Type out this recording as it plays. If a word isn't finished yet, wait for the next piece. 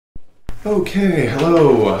Okay,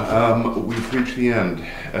 hello. We've reached the end.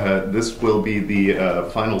 This will be the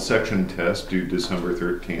final section test due December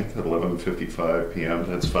 13th at 11:55 p.m.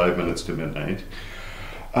 That's 5 minutes to midnight.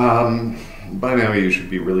 By now you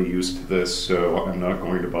should be really used to this, so I'm not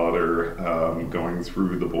going to bother going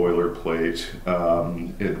through the boilerplate.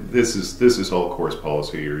 This is all course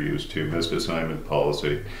policy you're used to, missed assignment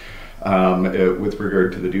policy. With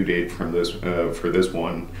regard to the due date from this for this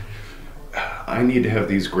one, I need to have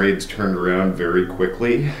these grades turned around very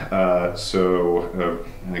quickly, so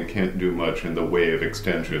I can't do much in the way of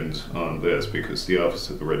extensions on this because the Office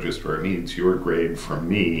of the Registrar needs your grade from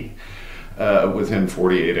me within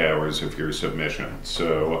 48 hours of your submission.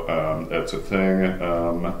 So that's a thing.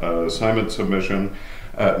 Assignment submission.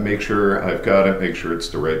 Make sure I've got it, make sure it's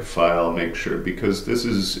the right file, make sure, because this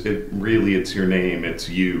is, it's your name, it's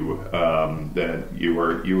you, that you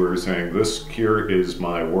are saying, this here is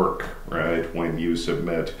my work, right, when you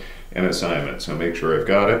submit an assignment. So make sure I've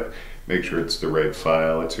got it, make sure it's the right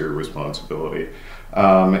file, it's your responsibility,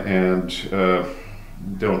 and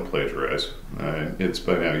don't plagiarize. It's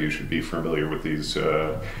by now you should be familiar with these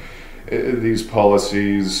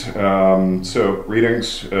policies. So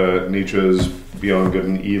readings, Nietzsche's Beyond Good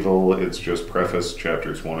and Evil, it's just preface,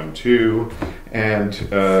 chapters 1 and 2, and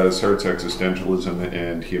Sartre's Existentialism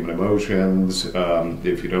and Human Emotions.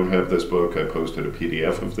 If you don't have this book, I posted a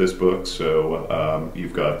PDF of this book, so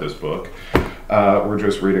you've got this book. We're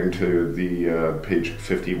just reading to the page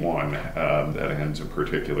 51, that ends a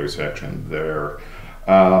particular section there.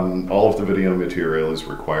 All of the video material is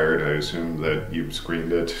required. I assume that you've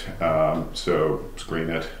screened it, so screen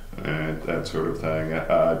it, and that sort of thing.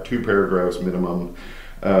 2 paragraphs minimum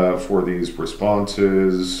for these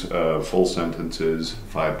responses, full sentences,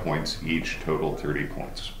 5 points each, total 30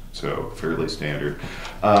 points. So fairly standard.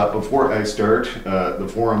 Before I start, the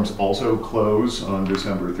forums also close on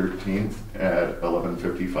December 13th at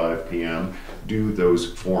 11:55 p.m. Do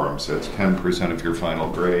those forums. That's 10% of your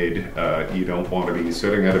final grade. You don't want to be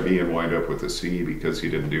sitting at a B and wind up with a C because you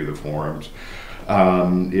didn't do the forums.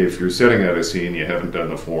 If you're sitting at a C and you haven't done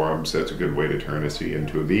the forums, that's a good way to turn a C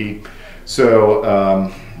into a B.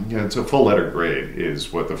 So it's a full letter grade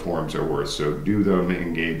is what the forums are worth. So do them,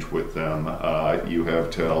 engage with them. You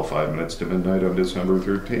have till 5 minutes to midnight on December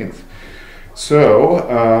 13th.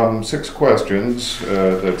 So 6 questions.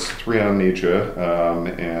 That's 3 on Nietzsche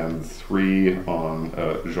and 3 on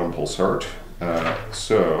Jean-Paul Sartre.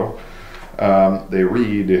 They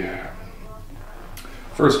read,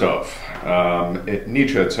 first off,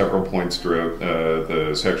 Nietzsche at several points throughout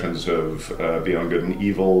the sections of Beyond Good and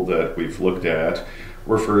Evil that we've looked at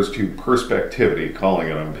refers to perspectivity, calling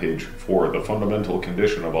it on page 4, the fundamental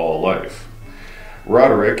condition of all life.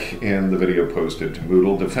 Roderick, in the video posted to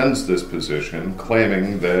Moodle, defends this position,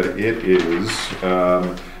 claiming that it is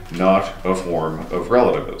not a form of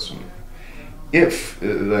relativism. If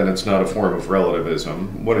then it's not a form of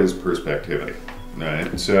relativism, what is perspectivity?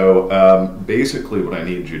 Right. So basically what I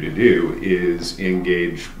need you to do is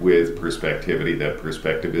engage with perspectivity, that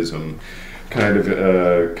perspectivism kind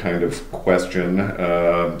of question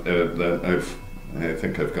that I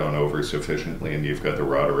think I've gone over sufficiently, and you've got the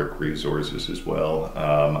Roderick resources as well.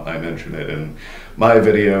 I mention it in my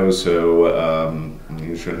video, so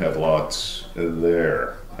you should have lots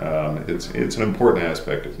there. It's an important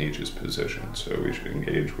aspect of Nietzsche's position, so we should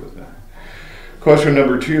engage with that. Question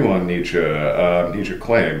number 2 on Nietzsche. Nietzsche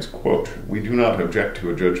claims, quote, "We do not object to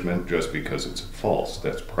a judgment just because it's false.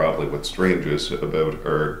 That's probably what's strangest about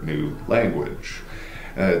our new language."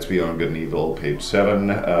 It's Beyond Good and Evil, page 7.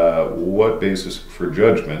 What basis for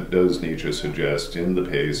judgment does Nietzsche suggest in the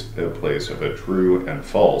place of a true and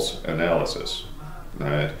false analysis?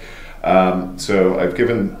 Right. So I've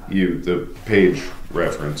given you the page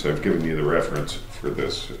reference. I've given you the reference for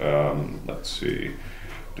this. Let's see.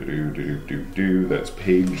 That's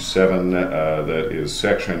page 7. That is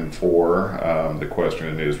section 4. The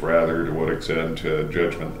question is rather to what extent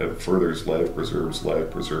judgment that furthers life,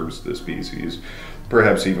 preserves the species,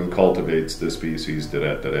 perhaps even cultivates the species,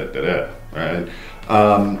 right?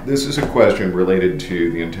 This is a question related to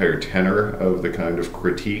the entire tenor of the kind of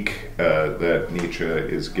critique that Nietzsche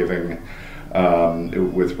is giving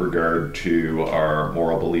with regard to our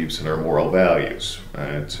moral beliefs and our moral values.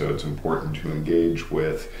 Right? So it's important to engage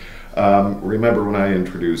with. Remember when I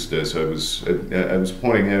introduced this, I was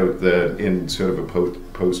pointing out that in sort of a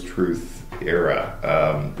post-truth era,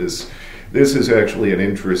 this is actually an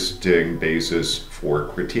interesting basis for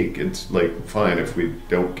critique. It's like, fine, if we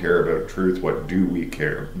don't care about truth, what do we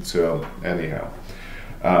care? So anyhow,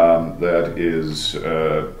 that is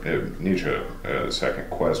Nietzsche, second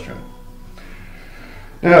question.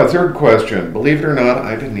 Now, third question. Believe it or not,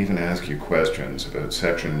 I didn't even ask you questions about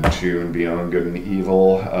Section 2 and Beyond Good and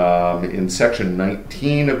Evil. In Section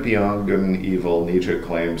 19 of Beyond Good and Evil, Nietzsche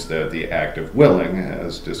claims that the act of willing,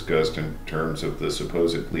 as discussed in terms of the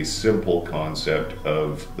supposedly simple concept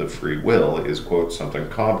of the free will, is, quote, something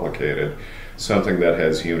complicated, something that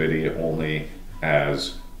has unity only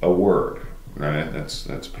as a word. Right?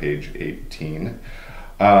 That's page 18.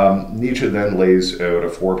 Nietzsche then lays out a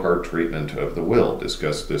four-part treatment of the will,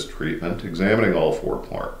 discussed this treatment, examining all four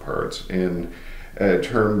parts in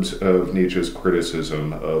terms of Nietzsche's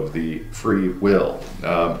criticism of the free will.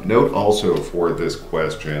 Note also for this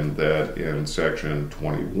question that in section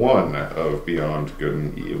 21 of Beyond Good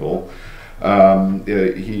and Evil,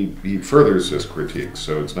 he furthers this critique,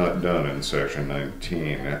 so it's not done in section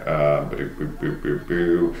 19.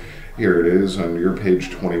 Here it is on your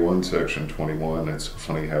page 21, section 21. It's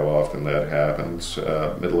funny how often that happens.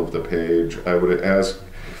 Middle of the page. I would ask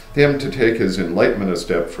him to take his enlightenment a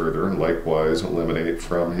step further and likewise eliminate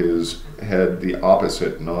from his head the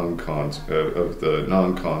opposite of the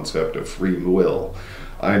non-concept of free will.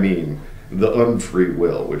 I mean, the unfree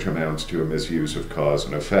will, which amounts to a misuse of cause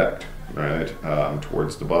and effect. Right,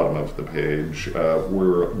 towards the bottom of the page,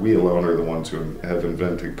 we alone are the ones who have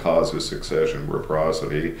invented causes, succession,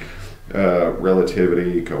 reciprocity,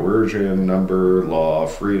 relativity, coercion, number, law,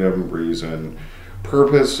 freedom, reason,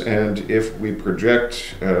 purpose, and if we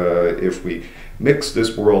mix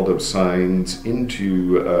this world of signs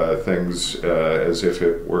into things as if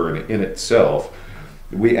it were in itself,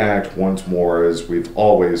 we act once more as we've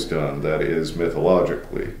always done, that is,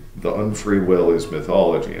 mythologically. The unfree will is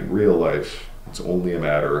mythology. In real life, it's only a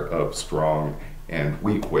matter of strong and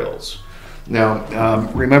weak wills. Now,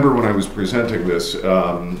 remember when I was presenting this,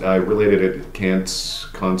 I related it to Kant's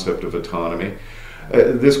concept of autonomy.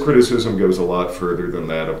 This criticism goes a lot further than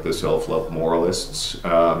that of the self-love moralists.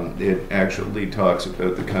 It actually talks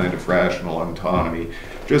about the kind of rational autonomy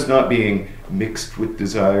just not being mixed with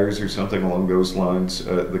desires or something along those lines.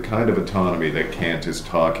 The kind of autonomy that Kant is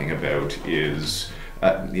talking about is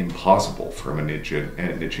impossible from a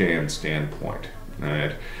Nietzschean standpoint.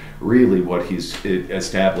 Right? Really, what he's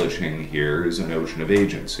establishing here is a notion of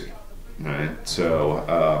agency. Right?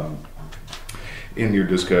 So, in your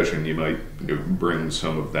discussion, you might bring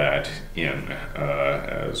some of that in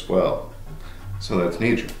as well. So that's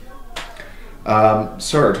Nietzsche.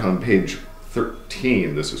 Sartre on page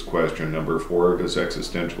 13, this is question number 4, does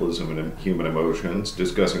existentialism and human emotions,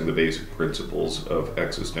 discussing the basic principles of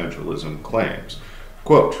existentialism claims.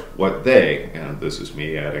 Quote, what they, and this is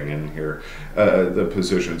me adding in here, the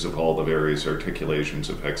positions of all the various articulations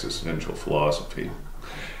of existential philosophy,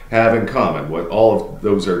 have in common, what all of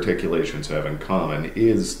those articulations have in common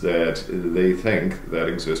is that they think that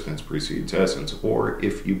existence precedes essence, or,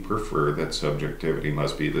 if you prefer, that subjectivity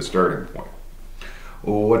must be the starting point.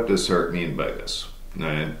 Well, what does Sartre mean by this?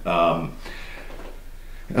 Right?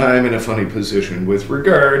 I'm in a funny position with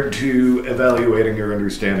regard to evaluating your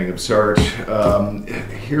understanding of Sartre.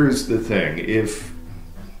 Here's the thing. If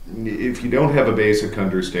you don't have a basic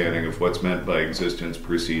understanding of what's meant by existence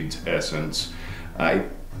precedes essence, I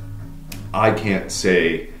can't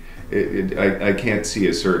say, I can't see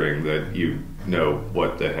asserting that you know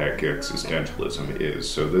what the heck existentialism is.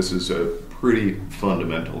 So this is a pretty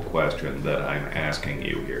fundamental question that I'm asking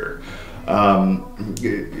you here.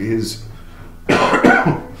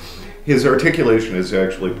 His articulation is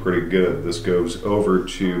actually pretty good. This goes over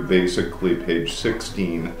to basically page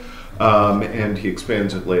 16, and he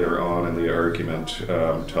expands it later on in the argument,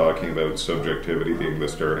 talking about subjectivity being the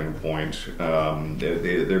starting point.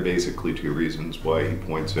 There are basically two reasons why he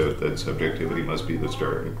points out that subjectivity must be the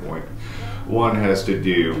starting point. One has to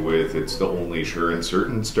do with it's the only sure and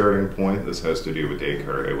certain starting point. This has to do with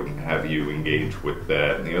Descartes. I wouldn't have you engage with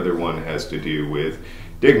that. And the other one has to do with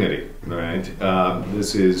dignity, right?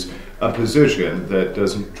 This is a position that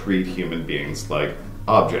doesn't treat human beings like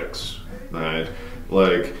objects, right?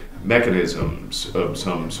 Like mechanisms of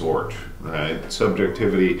some sort, right?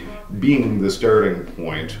 Subjectivity being the starting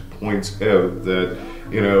point points out that,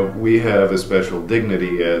 we have a special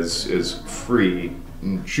dignity as free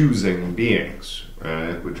choosing beings,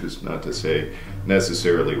 right? Which is not to say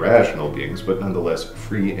necessarily rational beings, but nonetheless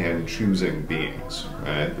free and choosing beings,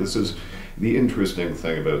 right? This is the interesting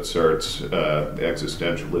thing about Sartre's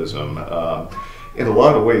existentialism. In a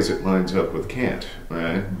lot of ways it lines up with Kant,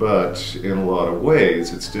 right? But in a lot of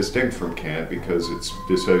ways it's distinct from Kant because it's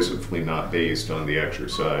decisively not based on the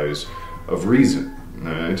exercise of reason,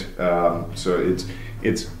 right? So it's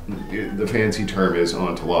the fancy term is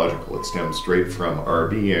ontological. It stems straight from our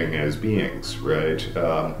being as beings, right?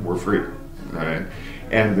 We're free, right?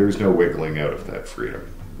 And there's no wiggling out of that freedom.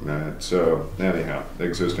 So anyhow,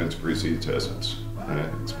 existence precedes essence.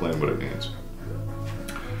 Explain what it means.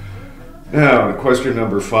 Now, question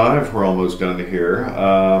number 5, we're almost done here.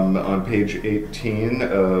 On page 18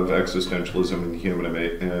 of Existentialism and Human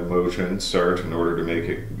Emotions, Sartre, in order to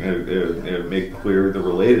make clear the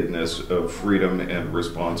relatedness of freedom and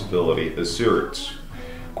responsibility, asserts,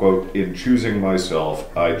 quote, "In choosing myself,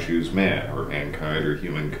 I choose man," or mankind, or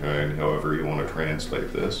humankind, however you want to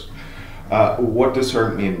translate this. What does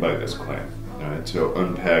Sartre mean by this claim? So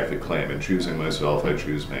unpack the claim. In choosing myself, I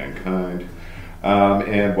choose mankind.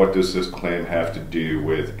 And what does this claim have to do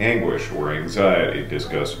with anguish or anxiety,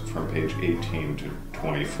 discussed from page 18 to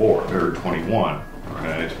 24, or 21,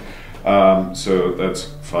 right? So that's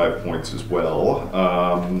 5 points as well.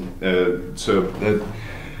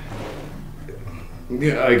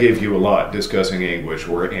 Yeah, I gave you a lot discussing anguish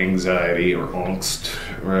or anxiety or angst,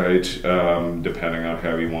 right? Depending on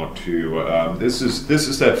how you want to. This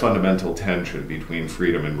is that fundamental tension between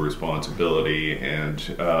freedom and responsibility, and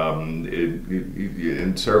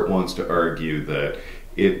Sartre wants to argue that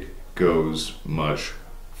it goes much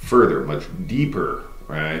further, much deeper,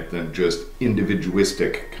 right, than just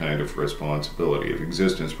individualistic kind of responsibility. If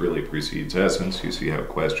existence really precedes essence, you see how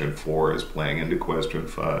question 4 is playing into question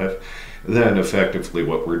 5, then effectively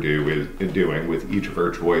what we're doing with each of our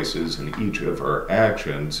choices and each of our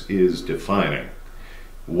actions is defining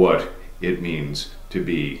what it means to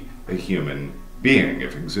be a human being.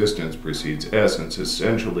 If existence precedes essence,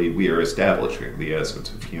 essentially we are establishing the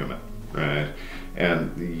essence of human, right?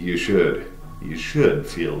 And you should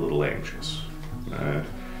feel a little anxious. Right.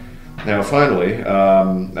 Now, finally,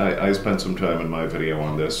 I spent some time in my video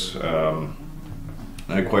on this.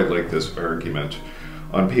 I quite like this argument.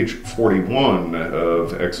 On page 41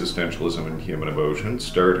 of Existentialism and Human Emotions,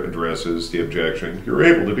 Sartre addresses the objection, you're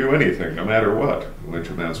able to do anything, no matter what, which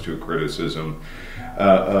amounts to a criticism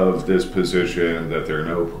of this position that there are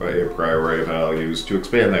no a priori values. To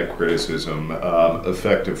expand that criticism,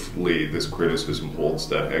 effectively this criticism holds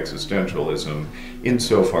that existentialism,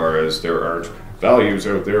 insofar as there aren't values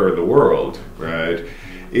out there in the world, right,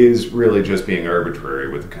 is really just being arbitrary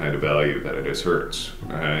with the kind of value that it asserts,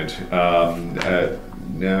 right?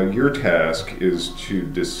 Now, your task is to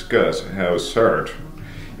discuss how Sartre,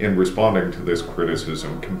 in responding to this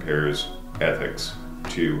criticism, compares ethics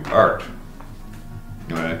to art,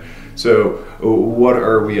 right? So, what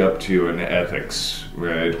are we up to in ethics,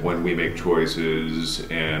 right, when we make choices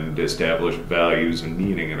and establish values and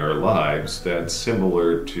meaning in our lives? That's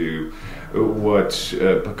similar to what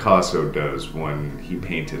Picasso does when he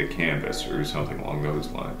painted a canvas or something along those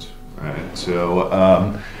lines, right? So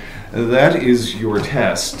that is your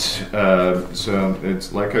test. So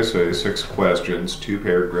it's, like I say, 6 questions, 2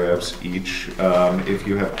 paragraphs each. If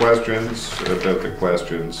you have questions about the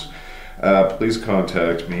questions, please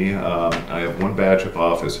contact me. I have 1 batch of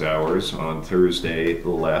office hours on Thursday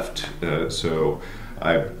left, so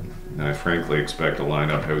I frankly expect a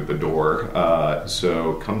lineup out the door.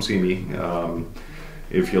 So come see me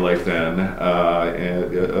if you like then.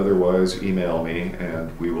 And otherwise, email me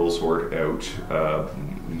and we will sort out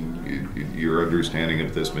your understanding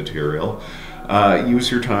of this material. Use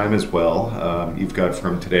your time as well. You've got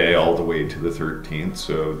from today all the way to the 13th,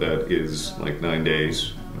 so that is like 9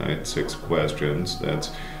 days, right? 6 questions. That's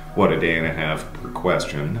what, a day and a half per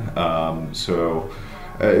question.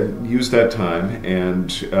 Use that time,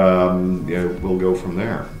 and we'll go from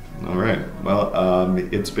there. All right. Well,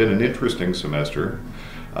 it's been an interesting semester.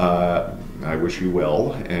 I wish you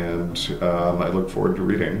well, and I look forward to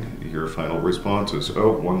reading your final responses.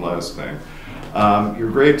 Oh, one last thing. Your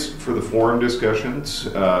grades for the forum discussions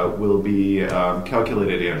will be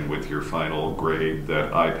calculated in with your final grade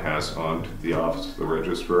that I pass on to the Office of the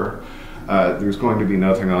Registrar. There's going to be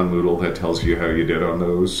nothing on Moodle that tells you how you did on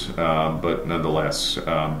those, but nonetheless,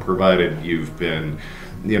 provided you've been,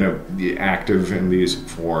 active in these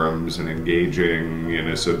forums and engaging in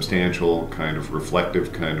a substantial kind of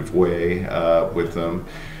reflective kind of way with them,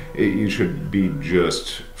 you should be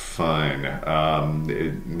just fine.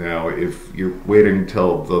 Now, if you're waiting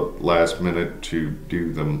till the last minute to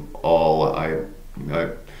do them all, I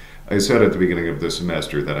said at the beginning of the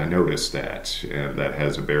semester that I noticed that, and that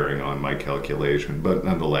has a bearing on my calculation, but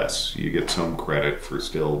nonetheless, you get some credit for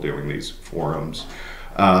still doing these forums.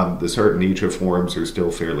 The Sartre and Nietzsche forums are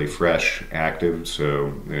still fairly fresh, active,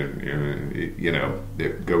 so,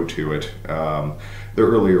 go to it. The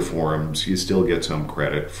earlier forums, you still get some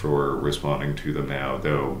credit for responding to them now,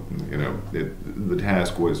 though, the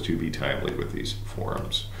task was to be timely with these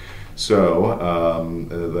forums. So,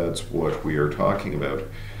 that's what we are talking about.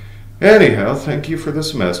 Anyhow, thank you for the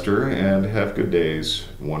semester, and have good days,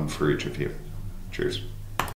 one for each of you. Cheers.